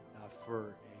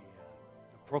for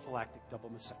a prophylactic double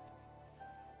mastectomy.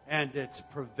 And it's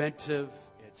preventive.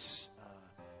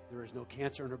 There is no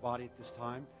cancer in her body at this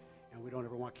time, and we don't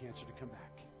ever want cancer to come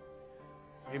back.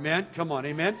 Amen? Come on,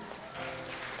 amen?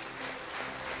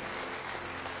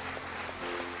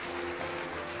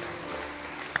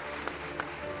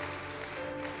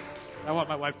 I want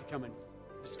my wife to come and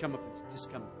come and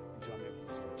join me on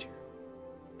the stage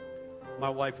here. My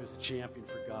wife is a champion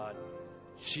for God.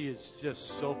 She is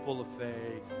just so full of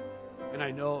faith. And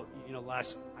I know,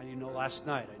 last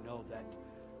night, I know that,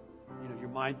 your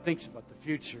mind thinks about the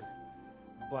future,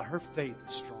 but her faith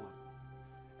is strong.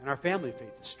 And our family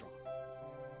faith is strong.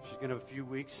 She's going to have a few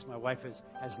weeks. My wife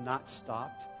has not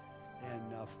stopped in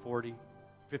 40,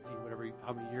 50, whatever,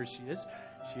 how many years she is.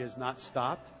 She has not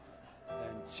stopped.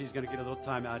 And she's going to get a little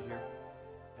time out here.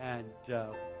 And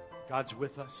God's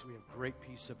with us. We have great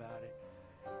peace about it.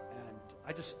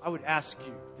 And I would ask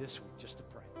you this week just to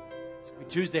pray. It's going to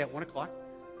be Tuesday at 1 o'clock.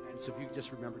 And so if you could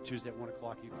just remember Tuesday at 1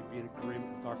 o'clock, you could be in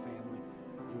agreement with our family.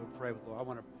 You would pray with the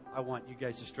Lord. I want you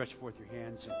guys to stretch forth your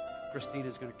hands. And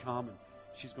Christina's going to come, and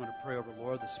she's going to pray over the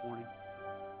Lord this morning.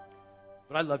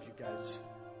 But I love you guys.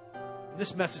 And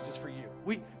this message is for you.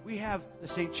 We have the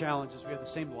same challenges. We have the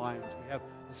same lions. We have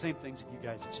the same things that you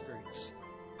guys experience.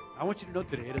 I want you to know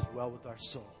today it is well with our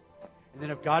soul. And then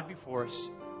if God be for us,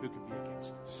 who can be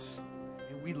against us?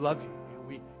 And we love you, and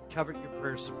we covet your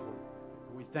prayer support.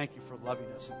 And we thank you for loving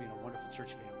us and being a wonderful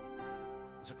church family.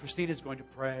 So Christina is going to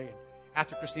pray. And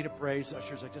after Christina prays,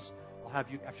 ushers, I'll have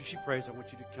you, after she prays, I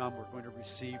want you to come. We're going to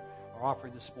receive our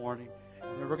offering this morning.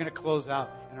 And then we're going to close out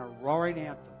in a roaring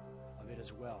anthem of It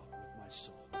Is Well With My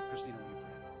Soul. Christina, will you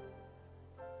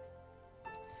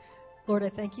pray? Lord, I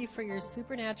thank you for your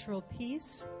supernatural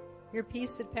peace, your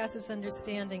peace that passes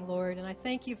understanding, Lord. And I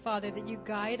thank you, Father, that you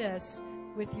guide us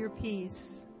with your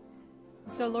peace.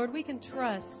 So, Lord, we can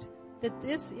trust that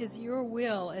this is your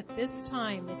will at this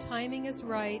time. The timing is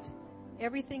right.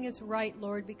 Everything is right,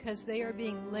 Lord, because they are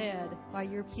being led by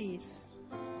your peace.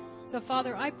 So,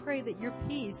 Father, I pray that your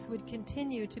peace would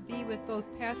continue to be with both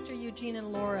Pastor Eugene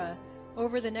and Laura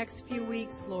over the next few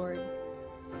weeks, Lord.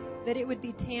 That it would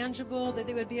be tangible, that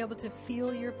they would be able to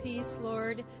feel your peace,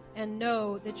 Lord, and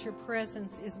know that your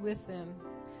presence is with them.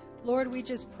 Lord, we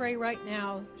just pray right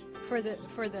now for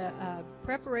the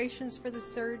preparations for the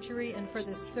surgery and for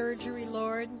the surgery,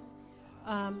 Lord.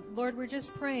 Lord, we're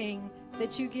just praying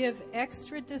that you give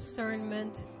extra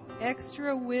discernment,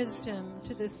 extra wisdom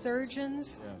to the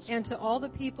surgeons and to all the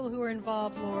people who are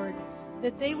involved, Lord,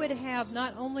 that they would have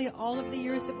not only all of the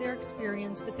years of their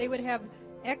experience, but they would have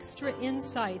extra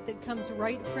insight that comes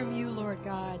right from you, Lord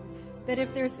God. That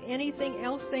if there's anything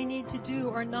else they need to do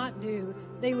or not do,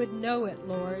 they would know it,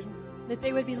 Lord. That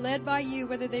they would be led by you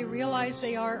whether they realize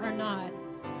they are or not.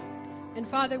 And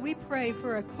Father, we pray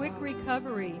for a quick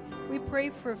recovery. We pray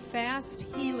for fast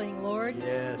healing, Lord.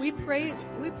 Yes, we pray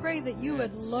that you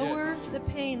would lower the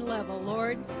pain level,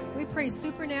 Lord. We pray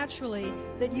supernaturally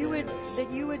that you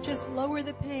would just lower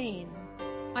the pain.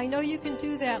 I know you can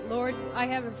do that, Lord. I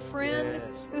have a friend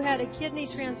who had a kidney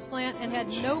transplant and had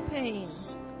no pain.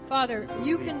 Father,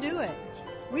 you can do it.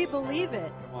 We believe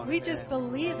it. We just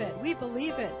believe it. We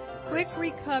believe it. Quick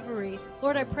recovery.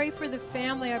 Lord, I pray for the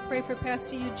family. I pray for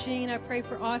Pastor Eugene. I pray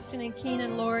for Austin and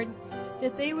Keenan, Lord,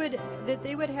 that they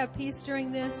would have peace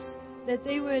during this, that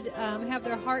they would have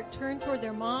their heart turned toward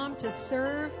their mom to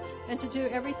serve and to do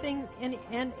everything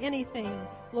and anything,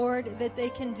 Lord, that they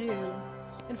can do.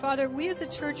 And Father, we as a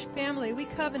church family, we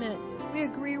covenant, we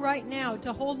agree right now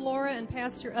to hold Laura and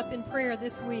Pastor up in prayer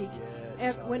this week.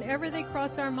 Whenever they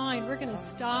cross our mind, we're going to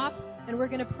stop and we're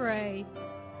going to pray.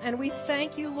 And we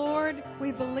thank you, Lord.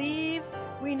 We believe.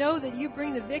 We know that you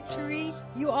bring the victory.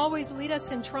 You always lead us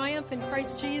in triumph in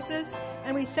Christ Jesus.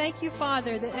 And we thank you,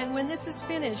 Father, that and when this is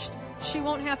finished, she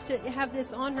won't have to have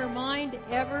this on her mind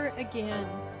ever again.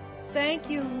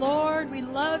 Thank you, Lord. We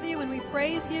love you and we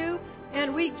praise you.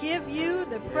 And we give you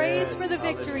the praise for the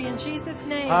victory in Jesus'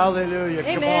 name. Hallelujah.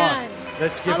 Amen. Come on.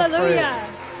 Let's give Hallelujah.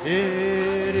 praise.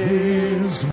 It is